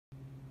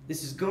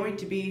This is going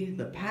to be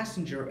the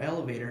passenger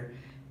elevator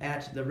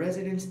at the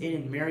Residence Inn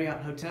and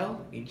Marriott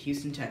Hotel in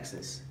Houston,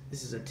 Texas.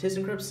 This is a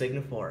ThyssenKrupp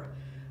Signa4.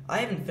 I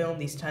haven't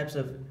filmed these types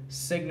of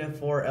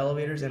Signa4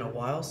 elevators in a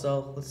while,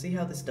 so let's see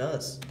how this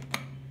does.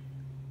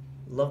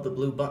 Love the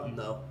blue button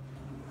though.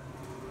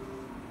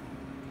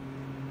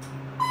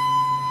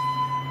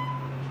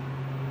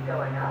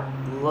 Going up.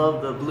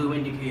 Love the blue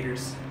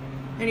indicators.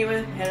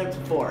 Anyway, head up to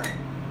 4.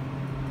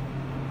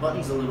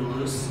 Button's a little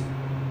loose.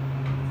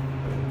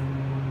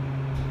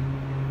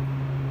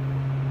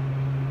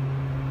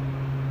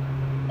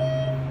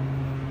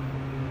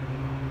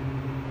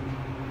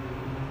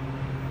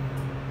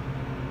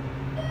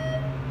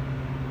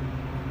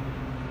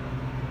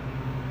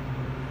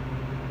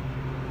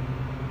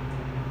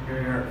 Here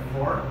we are at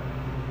 4.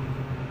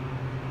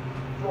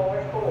 Floor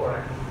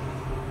 4.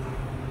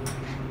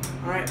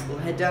 Alright, we'll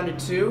head down to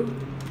 2.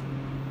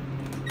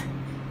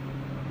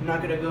 I'm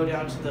not going to go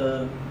down to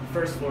the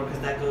first floor because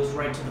that goes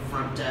right to the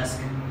front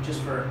desk,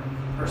 just for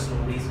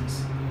personal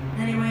reasons.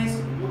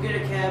 Anyways, we'll get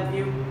a cab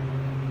view.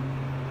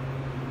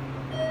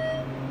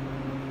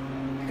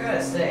 I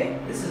gotta say,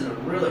 this is a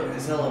really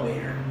nice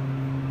elevator.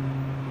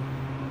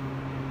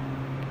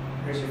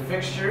 There's your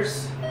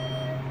fixtures,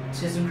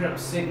 ThyssenKrupp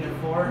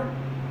Signa4,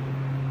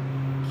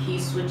 key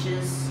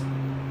switches,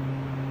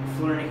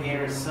 floor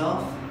indicator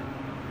itself.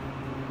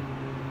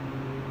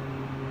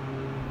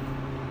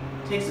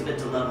 Takes a bit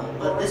to level,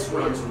 but this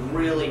runs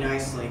really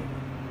nicely.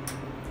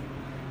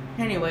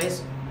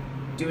 Anyways,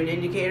 do an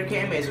indicator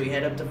cam as we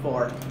head up to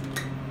 4.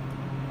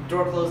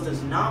 Door close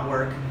does not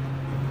work.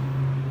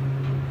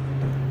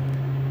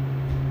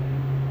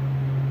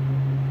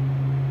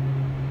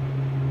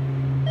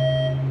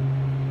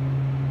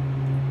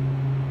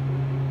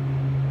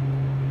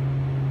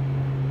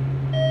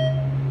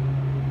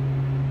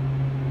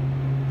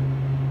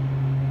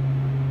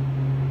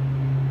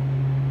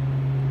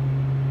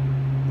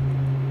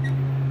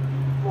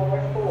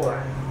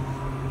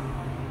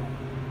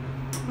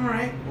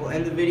 Alright, we'll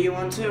end the video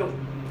on 2.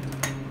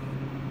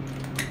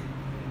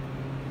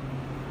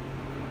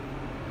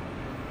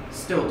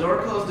 Still,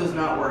 door close does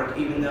not work,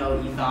 even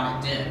though you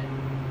thought it did.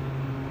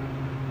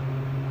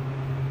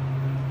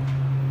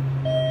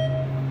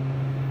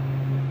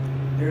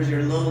 There's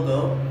your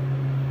logo.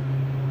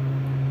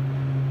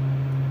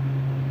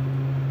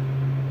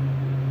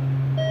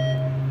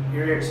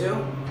 Here 2.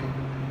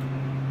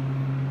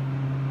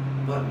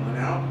 Button went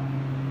out.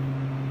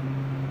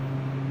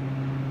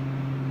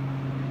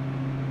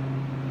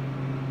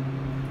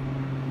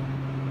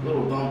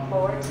 Little bump.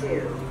 Floor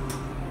 2.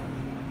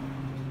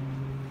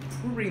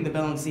 We'll ring the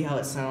bell and see how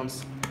it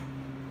sounds.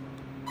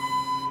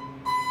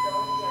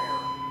 Going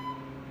down.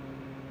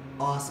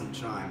 Awesome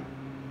chime.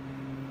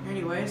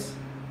 Anyways,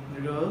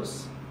 there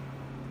goes.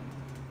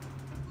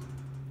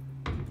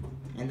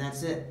 And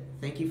that's it.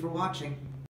 Thank you for watching.